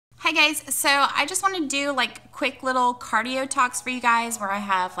Hi guys, so I just want to do like quick little cardio talks for you guys where I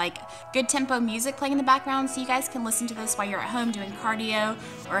have like good tempo music playing in the background so you guys can listen to this while you're at home doing cardio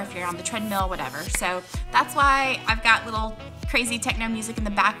or if you're on the treadmill, whatever. So that's why I've got little crazy techno music in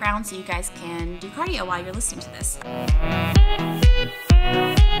the background so you guys can do cardio while you're listening to this.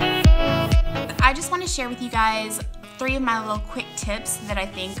 I just want to share with you guys 3 of my little quick tips that I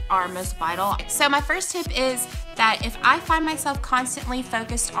think are most vital. So my first tip is that if I find myself constantly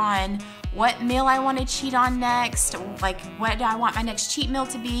focused on what meal I want to cheat on next, like what do I want my next cheat meal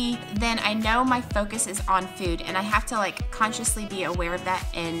to be, then I know my focus is on food and I have to like consciously be aware of that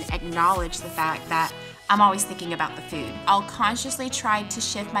and acknowledge the fact that I'm always thinking about the food. I'll consciously try to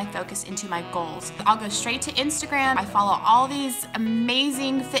shift my focus into my goals. I'll go straight to Instagram. I follow all these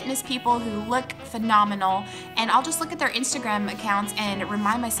amazing fitness people who look phenomenal, and I'll just look at their Instagram accounts and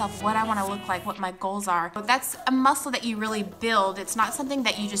remind myself what I want to look like, what my goals are. But that's a muscle that you really build. It's not something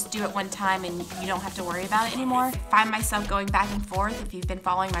that you just do at one time and you don't have to worry about it anymore. I find myself going back and forth. If you've been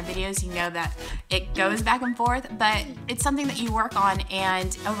following my videos, you know that it goes back and forth, but it's something that you work on,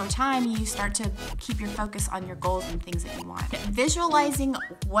 and over time you start to keep your focus on your goals and things that you want. Visualizing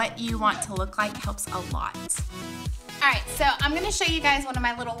what you want to look like helps a lot. Alright, so I'm going to show you guys one of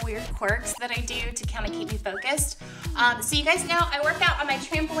my little weird quirks that I do to kind of keep me focused. So you guys know I work out on my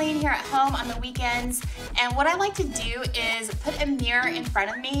trampoline here at home on the weekends, and what I like to do is put a mirror in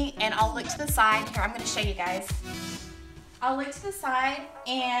front of me and I'll look to the side. Here, I'm going to show you guys. I'll look to the side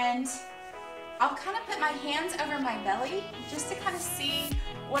and I'll kind of put my hands over my belly just to kind of see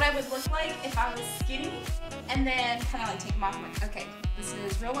what I would look like if I was skinny, and then kind of like take them off. Like, okay, this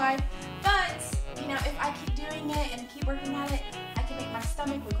is real life, but you know, if I keep doing it and keep working at it, I can make my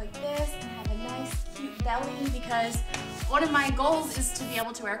stomach look like this and have a nice cute belly, because one of my goals is to be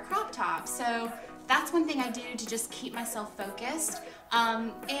able to wear a crop top. So that's one thing I do to just keep myself focused.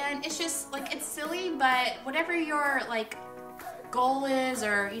 And it's just like, it's silly, but whatever your like goal is,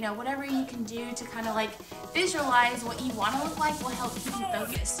 or you know, whatever you can do to kind of like visualize what you want to look like will help keep you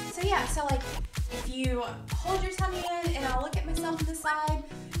focused. So yeah, so like if you hold your tummy in and I'll look at myself to the side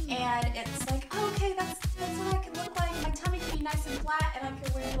and it's like, oh, okay, that's what I can look like. My tummy can be nice and flat and I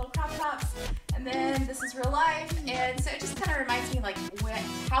can wear little crop tops, and then this is real life. And so it just kind of reminds me like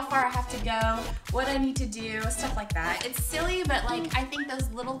how far I have to go, what I need to do, stuff like that. It's silly, but like I think those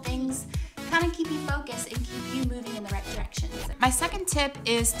little things kind of keep you focused and keep you moving in the right direction. My second tip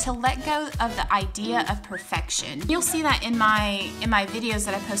is to let go of the idea of perfection. You'll see that in my videos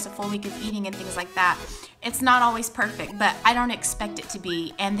that I post a full week of eating and things like that. It's not always perfect, but I don't expect it to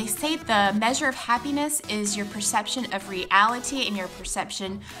be. And they say the measure of happiness is your perception of reality and your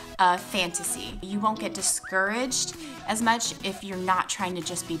perception of fantasy. You won't get discouraged as much if you're not trying to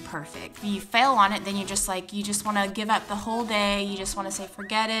just be perfect. If you fail on it, then you're just like, you just want to give up the whole day. You just want to say,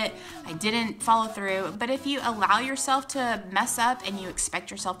 forget it, I didn't follow through. But if you allow yourself to mess up and you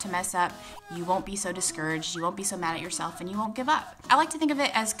expect yourself to mess up, you won't be so discouraged, you won't be so mad at yourself, and you won't give up. I like to think of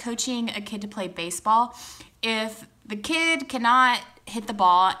it as coaching a kid to play baseball. If the kid cannot hit the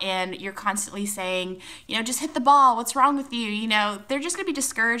ball and you're constantly saying, you know, just hit the ball, what's wrong with you? You know, they're just gonna be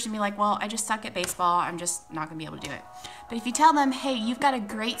discouraged and be like, well, I just suck at baseball, I'm just not gonna be able to do it. But if you tell them, hey, you've got a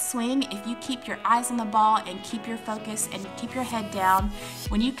great swing, if you keep your eyes on the ball and keep your focus and keep your head down,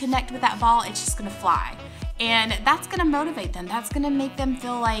 when you connect with that ball, it's just gonna fly. And that's gonna motivate them. That's gonna make them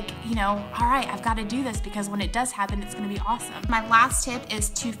feel like, you know, all right, I've gotta do this, because when it does happen, it's gonna be awesome. My last tip is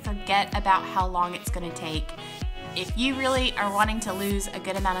to forget about how long it's gonna take. If you really are wanting to lose a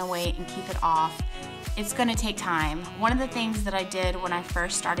good amount of weight and keep it off, it's gonna take time. One of the things that I did when I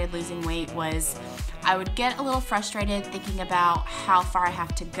first started losing weight was I would get a little frustrated thinking about how far I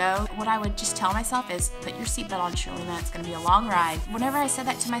have to go. What I would just tell myself is, put your seatbelt on, SHIRLINA, it's gonna be a long ride. Whenever I said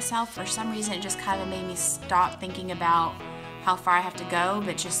that to myself, for some reason it just kind of made me stop thinking about how far I have to go,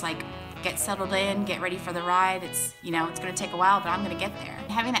 but just like get settled in, get ready for the ride. It's, you know, it's gonna take a while, but I'm gonna get there.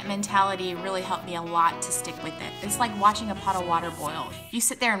 Having that mentality really helped me a lot to stick with it. It's like watching a pot of water boil. If you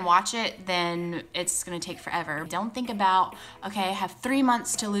sit there and watch it, then it's gonna take forever. Don't think about, okay, I have 3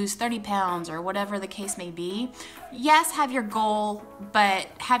 months to lose 30 pounds or whatever the case may be. Yes, have your goal, but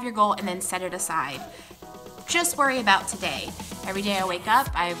have your goal and then set it aside. Just worry about today. Every day I wake up,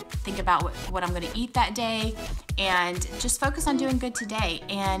 I think about what I'm gonna eat that day, and just focus on doing good today.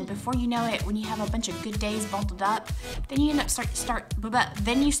 And before you know it, when you have a bunch of good days bundled up, then you end up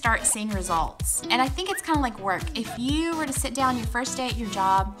then you start seeing results. And I think it's kind of like work. If you were to sit down your first day at your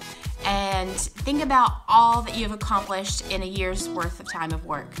job and think about all that you've accomplished in a year's worth of time of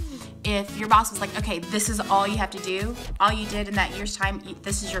work. If your boss was like, okay, this is all you have to do, all you did in that year's time,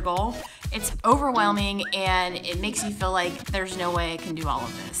 this is your goal, it's overwhelming and it makes you feel like there's no way I can do all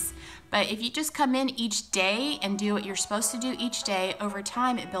of this. But if you just come in each day and do what you're supposed to do each day, over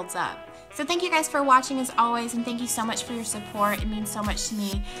time it builds up. So thank you guys for watching as always, and thank you so much for your support. It means so much to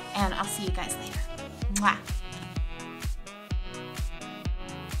me, and I'll see you guys later. Mwah.